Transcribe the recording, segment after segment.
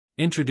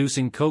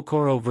Introducing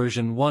Kokoro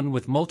version 1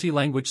 with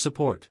multi-language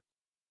support.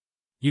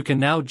 You can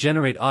now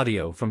generate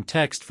audio from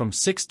text from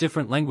 6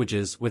 different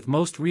languages with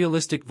most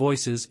realistic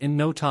voices in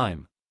no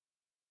time.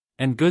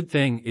 And good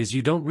thing is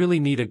you don't really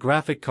need a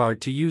graphic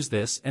card to use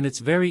this, and it's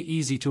very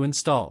easy to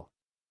install.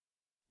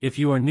 If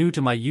you are new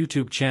to my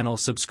YouTube channel,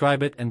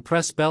 subscribe it and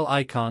press bell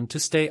icon to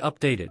stay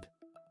updated.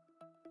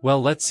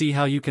 Well, let's see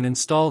how you can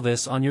install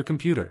this on your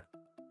computer.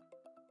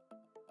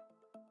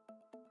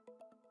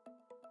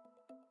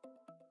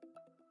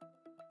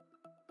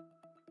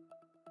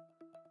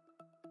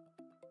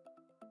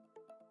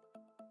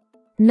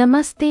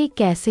 नमस्ते,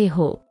 कैसे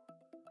हो?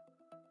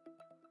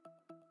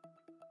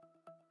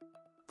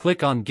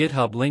 Click on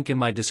GitHub link in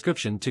my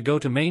description to go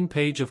to main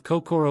page of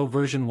Kokoro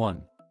version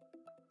 1.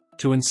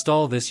 To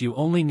install this you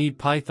only need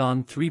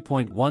Python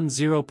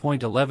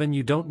 3.10.11.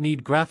 You don't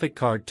need graphic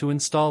card to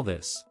install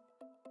this.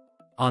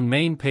 On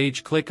main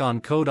page, click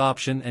on code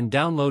option and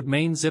download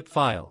main zip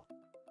file.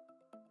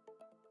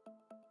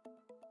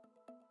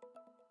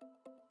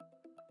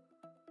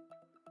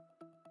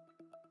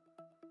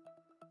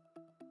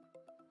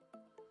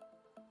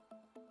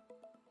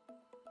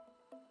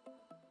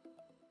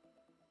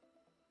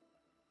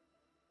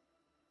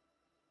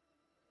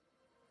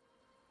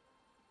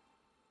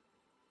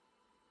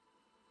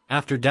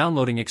 After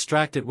downloading,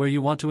 extract it where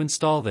you want to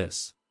install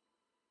this.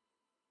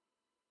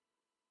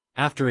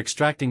 After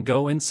extracting,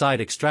 go inside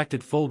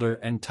extracted folder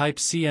and type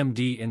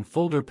cmd in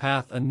folder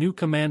path. A new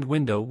command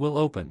window will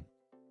open.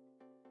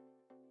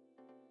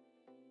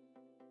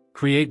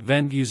 Create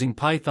venv using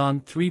Python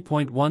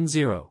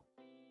 3.10.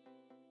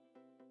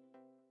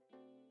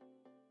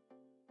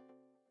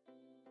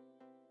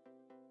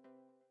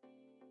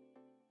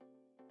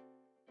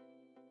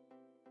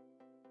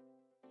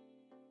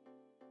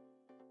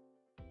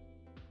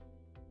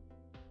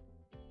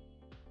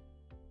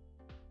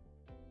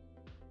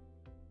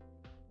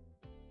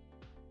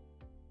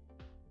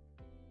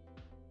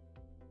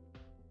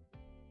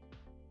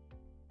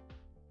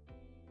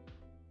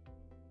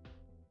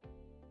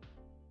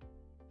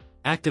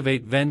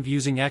 Activate venv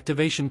using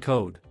activation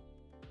code.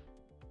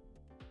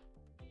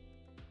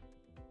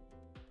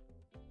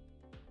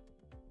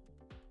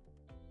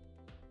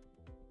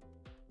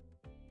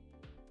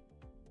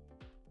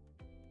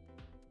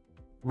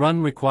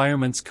 Run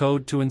requirements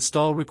code to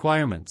install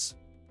requirements.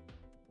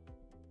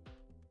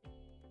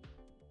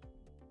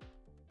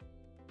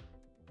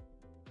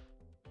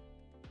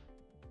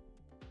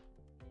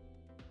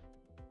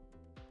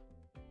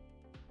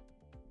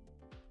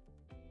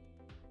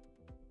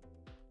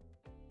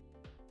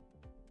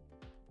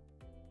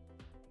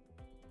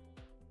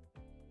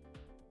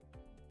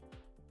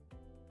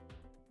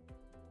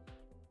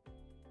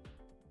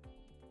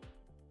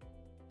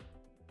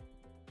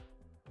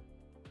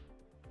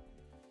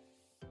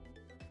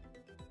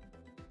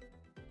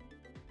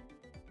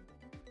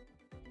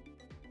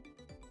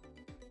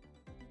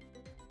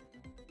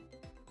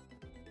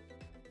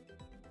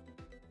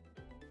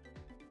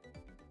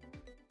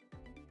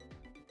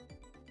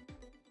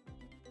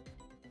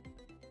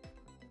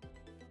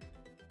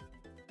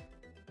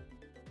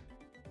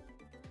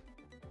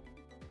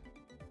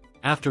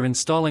 After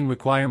installing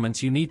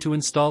requirements, you need to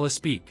install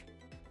Aspeak.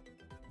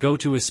 Go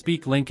to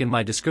Aspeak link in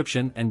my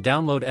description and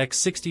download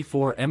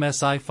x64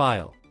 MSI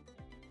file.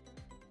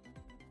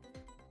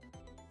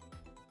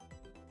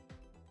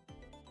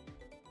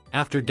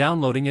 After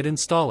downloading it,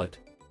 install it.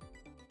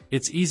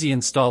 It's easy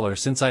installer.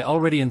 Since I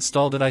already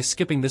installed it, I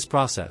skipping this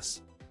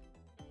process.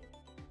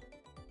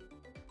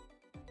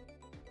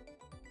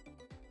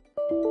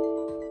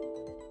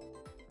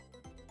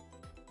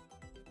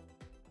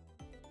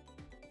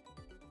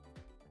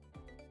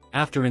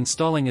 After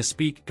installing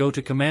Aspeak, go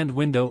to command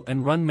window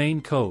and run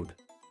main code.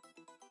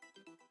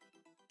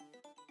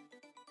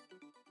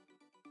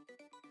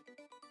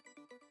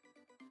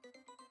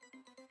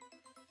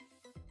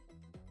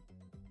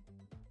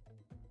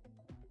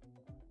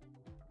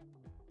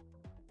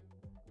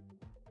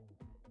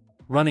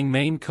 Running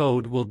main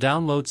code will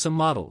download some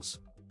models.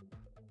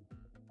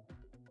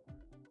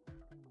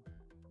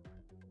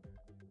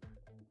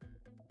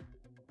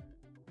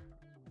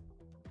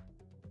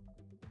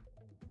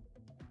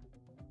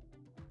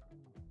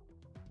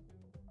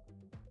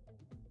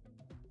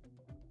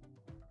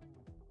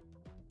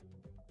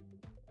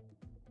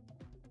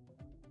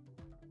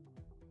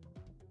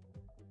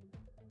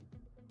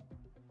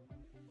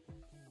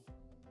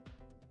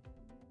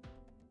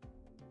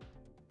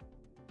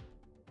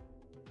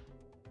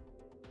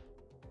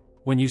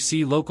 When you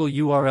see local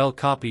URL,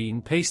 copy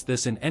and paste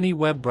this in any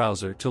web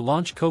browser to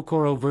launch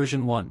Kokoro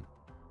version 1.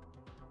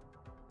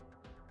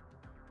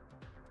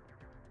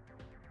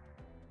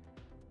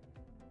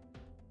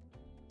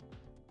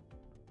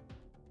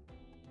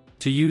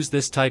 To use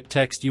this, type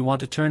text you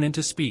want to turn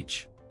into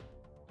speech.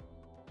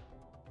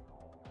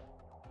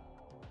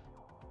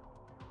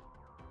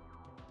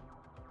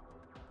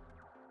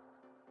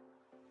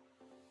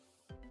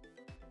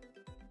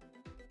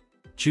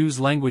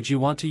 Choose language you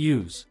want to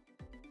use.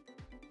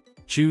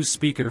 Choose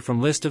speaker from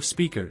list of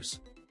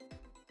speakers.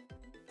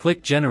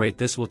 Click Generate.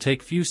 This will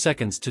take few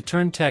seconds to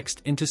turn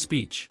text into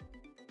speech.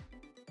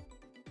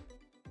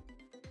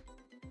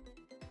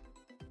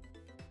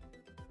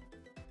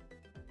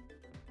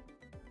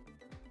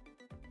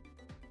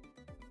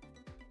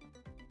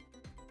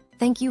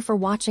 Thank you for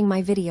watching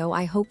my video.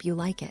 I hope you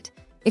like it.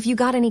 If you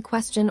got any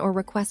question or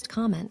request,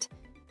 comment.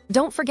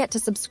 Don't forget to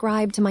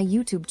subscribe to my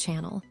YouTube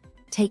channel.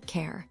 Take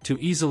care. To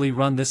easily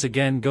run this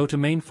again, go to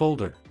main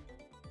folder.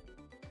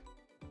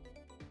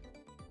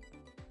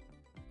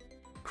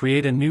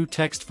 Create a new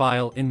text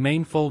file in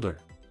main folder.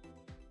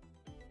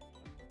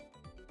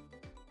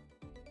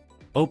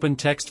 Open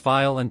text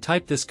file and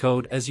type this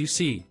code as you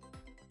see.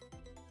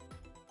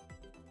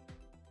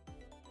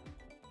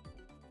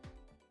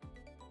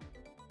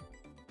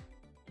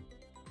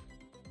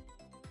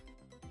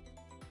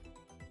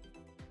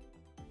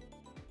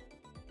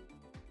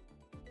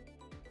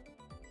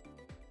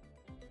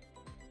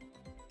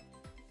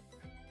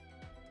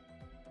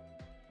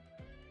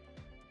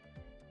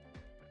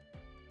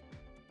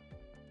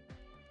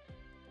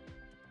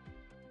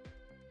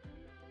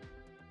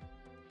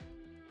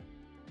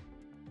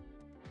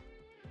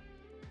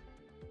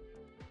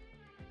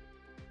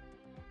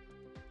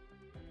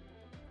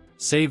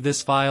 Save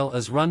this file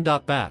as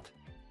run.bat.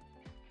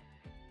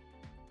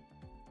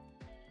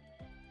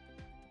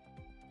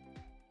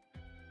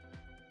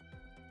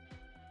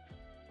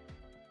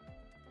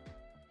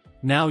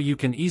 Now you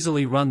can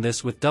easily run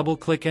this with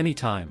double-click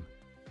anytime.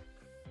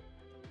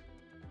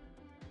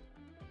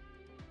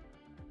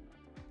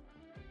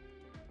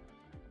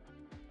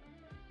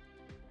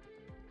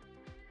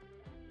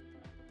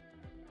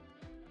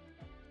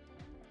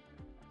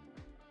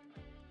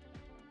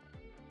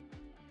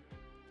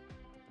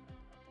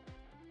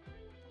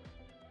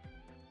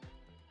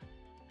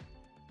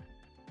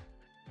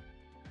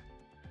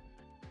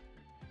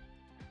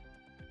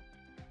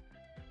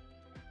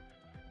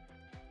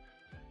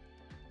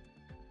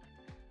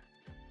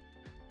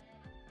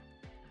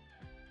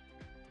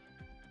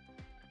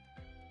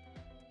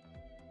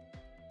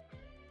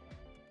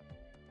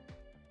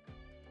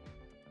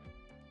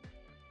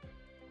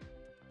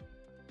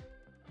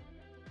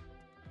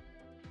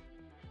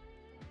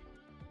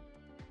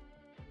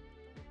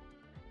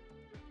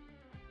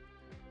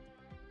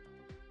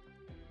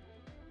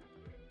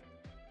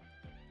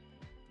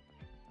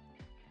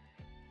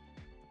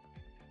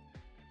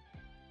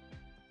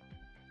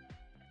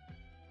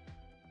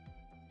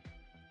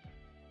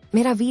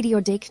 मेरा video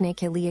देखने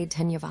के लिए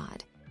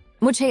धन्यवाद।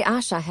 मुझे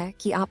आशा है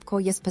कि आपको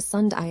यह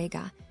पसंद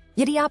आएगा।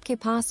 यदि आपके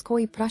पास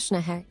कोई प्रश्न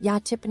है या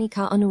टिप्पणी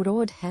का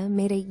अनुरोध है,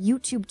 मेरे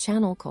YouTube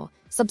चैनल को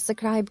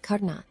सब्सक्राइब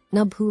करना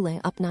न भूलें।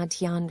 अपना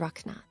ध्यान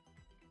रखना।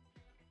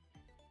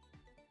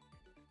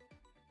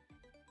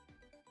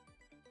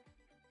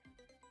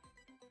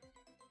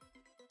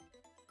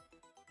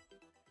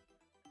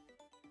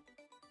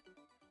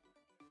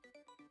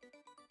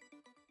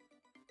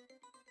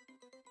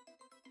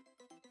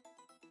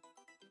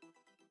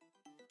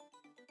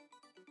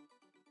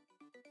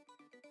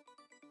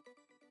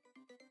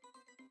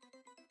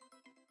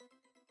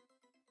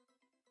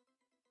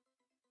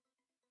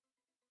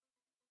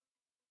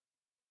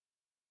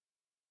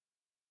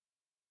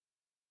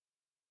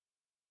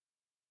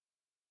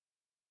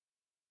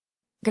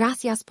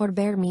 Gracias por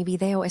ver mi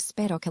video,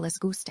 espero que les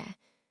guste.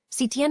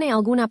 Si tiene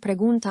alguna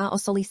pregunta o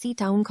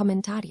solicita un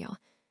comentario,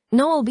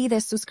 no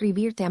olvides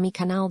suscribirte a mi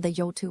canal de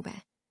YouTube.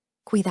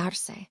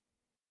 Cuidarse.